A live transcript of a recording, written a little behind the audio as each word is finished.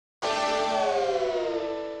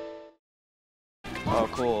Oh,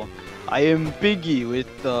 cool. I am Piggy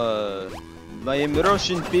with I am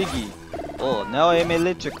Russian Piggy. Oh, now I am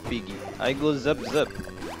electric Piggy. I go zip zip.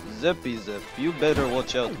 Zippy zip. You better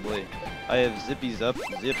watch out, boy. I have zippy zip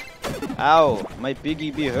zip. Ow, my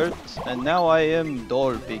Piggy be hurt. And now I am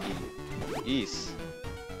doll Piggy. Yes.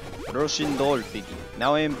 Russian doll Piggy.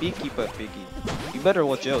 Now I am beekeeper Piggy. You better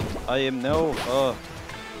watch out. I am now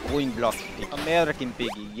coin block Piggy. American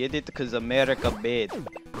Piggy. Get it? Cause America bad.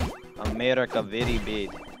 America very bad.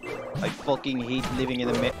 I fucking hate living in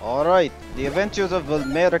America. Alright, the adventures of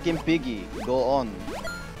American Piggy go on.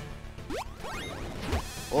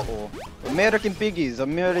 Uh-oh. American Piggy is a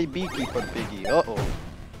merry beekeeper Piggy. Uh-oh.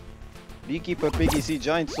 Beekeeper Piggy see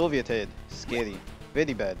giant Soviet head. Scary.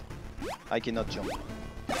 Very bad. I cannot jump.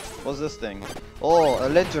 What's this thing? Oh,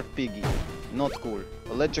 electric Piggy. Not cool.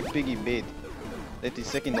 Electric Piggy bad. That is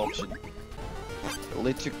second option.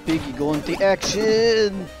 Electric Piggy go into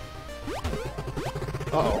action!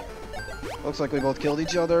 Uh-oh. Looks like we both killed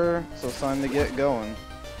each other, so it's time to get going.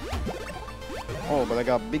 Oh, but I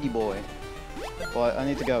got Biggie Boy. But I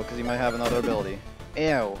need to go, because he might have another ability.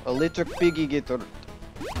 Ew, electric Piggy get...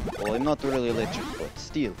 Well, I'm not really electric, but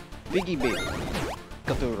still. Piggy Big.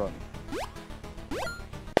 Got to run.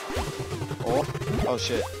 Oh, oh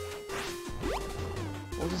shit.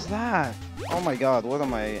 What is that? Oh my god, what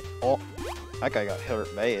am I... Oh, that guy got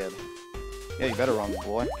hurt bad. Yeah, you better run,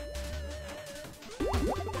 boy.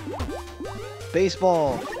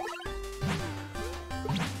 Baseball!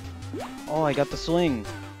 Oh, I got the swing.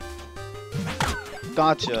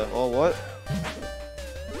 Gotcha. Oh, what?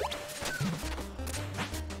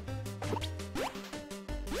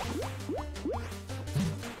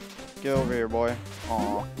 Get over here, boy.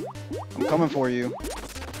 Aw. I'm coming for you.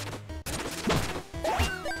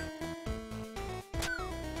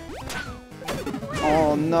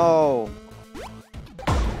 Oh, no!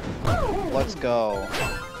 Let's go.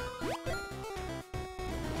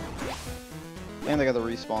 And I got the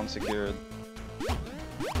respawn secured.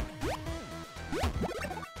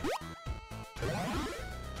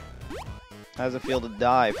 How does it feel to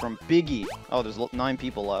die from Piggy? Oh, there's 9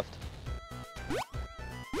 people left.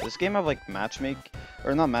 Does this game have like matchmaking?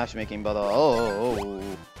 Or not matchmaking, but oh.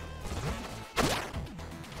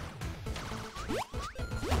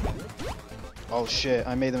 Oh shit,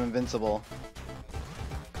 I made them invincible.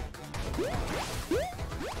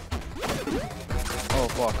 Oh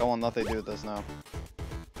fuck, I want nothing to do with this now.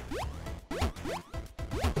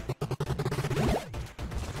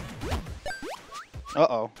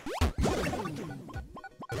 Uh-oh.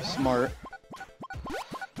 Smart.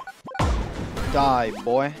 Die,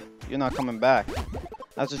 boy. You're not coming back.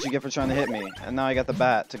 That's what you get for trying to hit me. And now I got the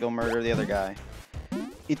bat to go murder the other guy.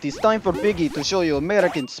 It is time for Piggy to show you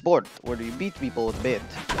American sport, where you beat people with bat.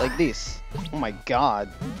 Like this. Oh my god.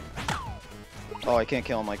 Oh, I can't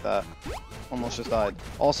kill him like that. Almost just died.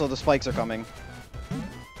 Also, the spikes are coming.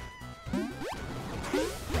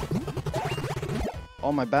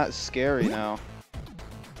 Oh, my bat is scary now.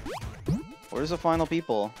 Where's the final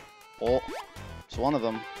people? Oh, it's one of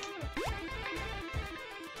them.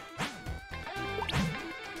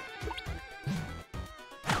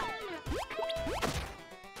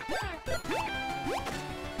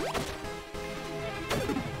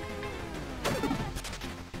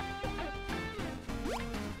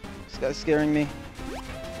 This guy's scaring me.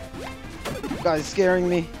 This guy's scaring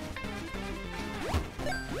me.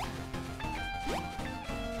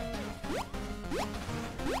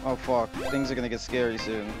 Oh fuck, things are gonna get scary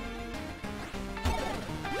soon.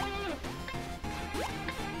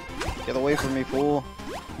 Get away from me, fool.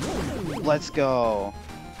 Let's go.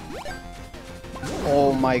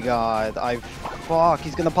 Oh my god, fuck,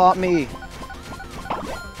 he's gonna pop me.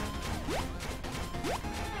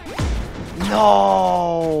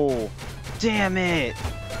 No! Damn it!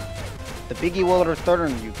 The Piggy will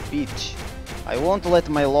return, you bitch. I won't let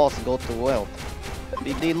my loss go to wealth.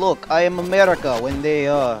 Piggy, look, I am America when they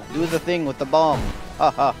do the thing with the bomb. Ha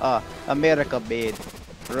ha ha. America bad.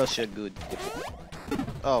 Russia good.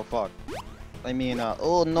 Oh fuck. I mean,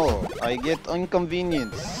 oh no. I get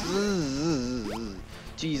inconvenience.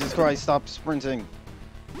 Jesus Christ, stop sprinting.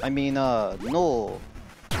 I mean, no.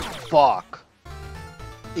 Fuck.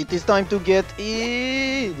 It is time to get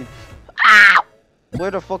in. Ow! Where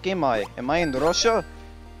the fuck am I? Am I in Russia?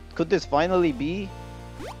 Could this finally be?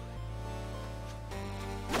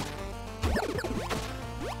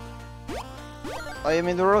 I am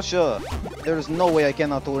in Russia. There is no way I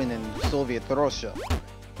cannot win in Soviet Russia.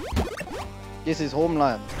 This is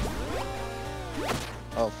homeland.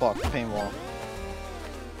 Oh fuck, paintball.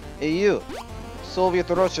 Hey you, Soviet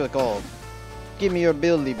Russia called. Give me your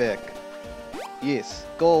ability back. Yes,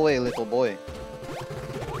 go away little boy.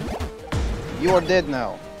 You are dead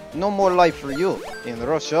now. No more life for you in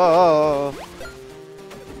Russia.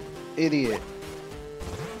 Idiot.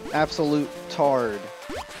 Absolute tard.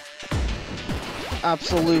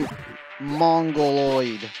 Absolute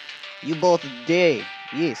mongoloid. You both dead.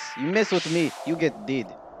 Yes, you mess with me, you get dead.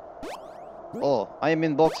 Oh, I am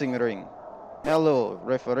in boxing ring. Hello,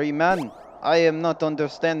 referee man. I am not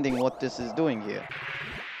understanding what this is doing here.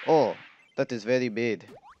 Oh, that is very bad.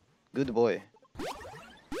 Good boy.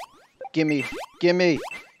 Gimme, gimme,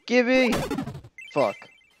 gimme! Fuck.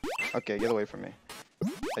 Okay, get away from me.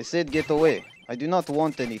 I said get away. I do not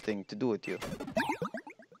want anything to do with you.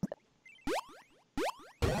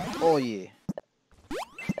 Oh yeah.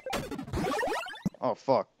 Oh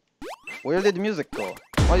fuck. Where did music go?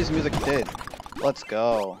 Why is music dead? Let's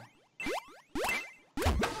go.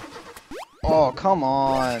 Oh, come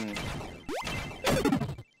on.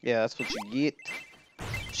 Yeah, that's what you get.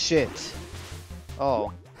 Shit.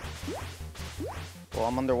 Oh. Well,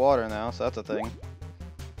 I'm underwater now, so that's a thing.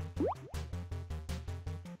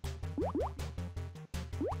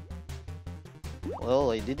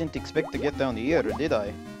 Well, I didn't expect to get down here, did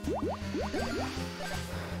I?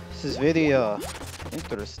 This is very,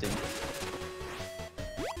 interesting.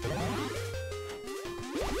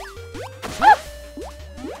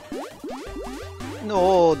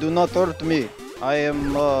 No, do not hurt me. I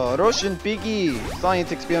am, Russian Piggy.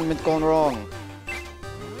 Science experiment gone wrong.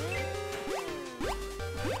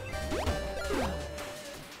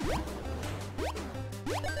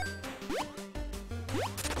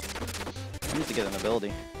 I need to get an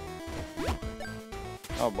ability.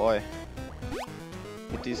 Oh boy.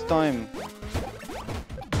 It is time.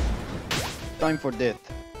 Time for death.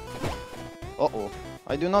 Uh-oh.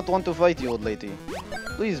 I do not want to fight you, old lady.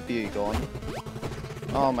 Please be gone.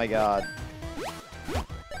 Oh my god.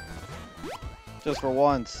 Just for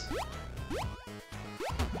once.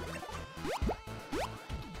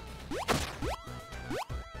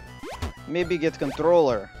 Maybe get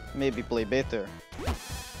controller. Maybe play better.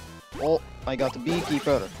 Oh, I got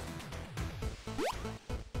beekeeper.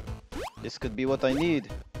 This could be what I need.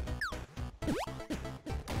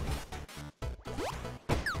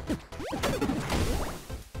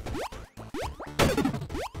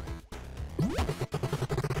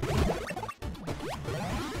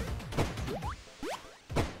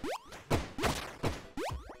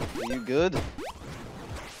 Are you good?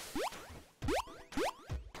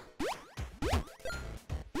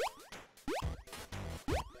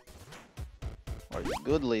 Are you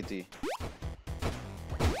good, lady?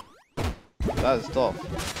 That is tough.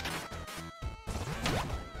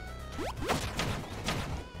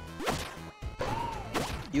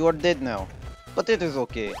 You are dead now, but it is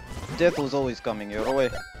okay. Death was always coming your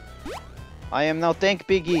way. I am now Tank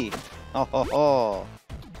Piggy. Oh ho ho.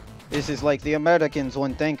 This is like the Americans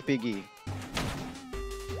when Tank Piggy.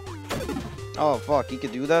 Oh fuck, he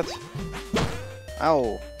could do that?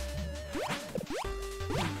 Ow.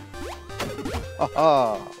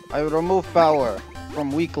 Haha. I remove power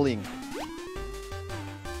from weakling.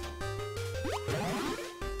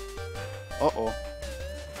 Uh-oh.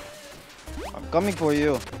 I'm coming for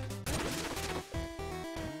you.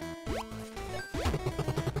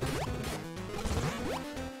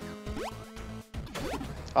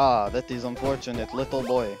 Ah, that is unfortunate, little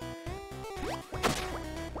boy.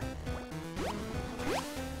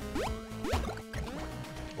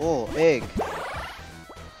 Oh, egg.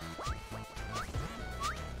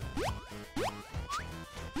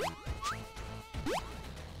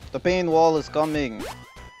 The pain wall is coming.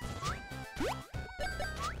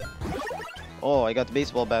 Oh, I got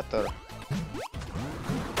baseball batter.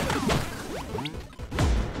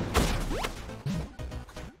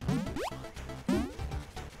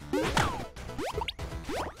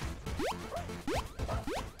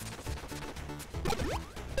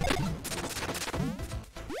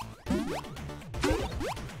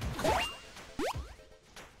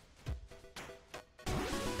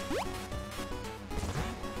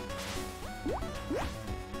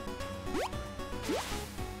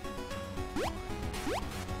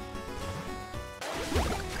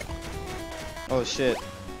 Oh shit.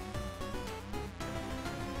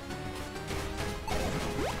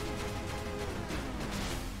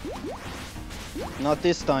 Not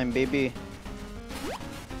this time, baby.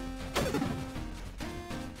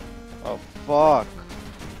 Oh fuck.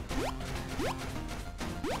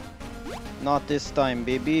 Not this time,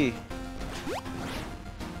 baby.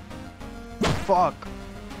 Fuck.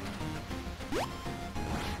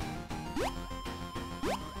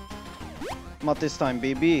 Not this time,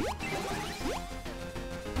 baby.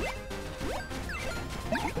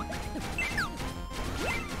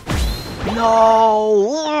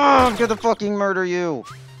 No! I'm gonna fucking murder you!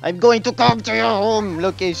 I'm going to come to your home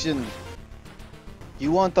location!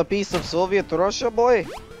 You want a piece of Soviet Russia, boy?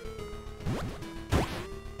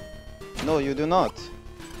 No, you do not.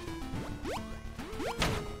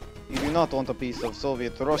 You do not want a piece of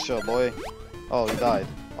Soviet Russia, boy. Oh, he died.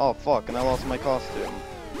 Oh, fuck, and I lost my costume.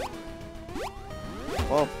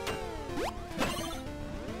 Well.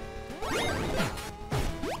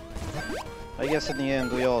 I guess in the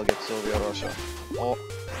end we all get Soviet Russia. Oh,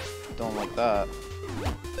 don't like that.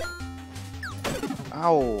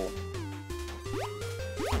 Ow.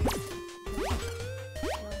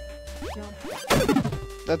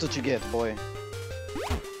 That's what you get, boy.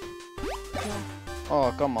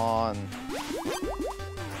 Oh, come on.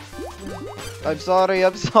 I'm sorry,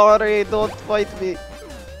 don't fight me.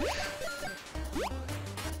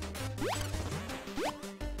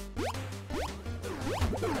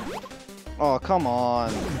 Oh, come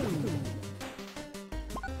on.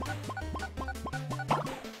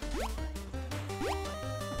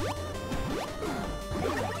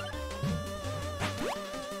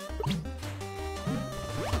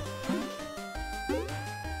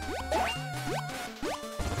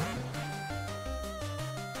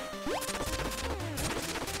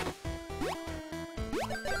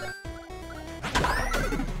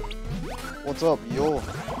 What's up, yo?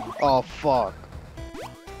 Oh, fuck.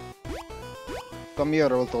 Come here,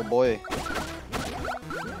 little boy.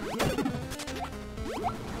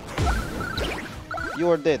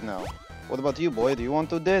 You are dead now. What about you, boy? Do you want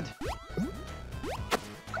to dead?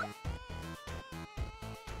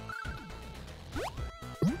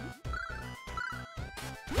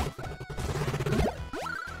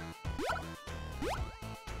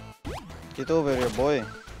 Get over here, boy.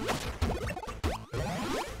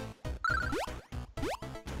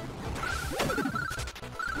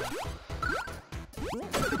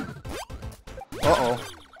 Uh-oh.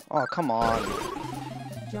 Oh, come on.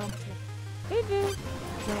 Jump. Hey, dude.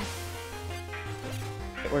 Jump.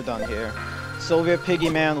 We're done here. Soviet Piggy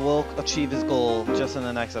Man will achieve his goal just in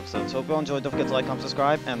the next episode. So if you enjoyed, don't forget to like, comment,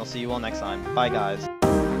 subscribe, and I'll see you all next time. Bye, guys.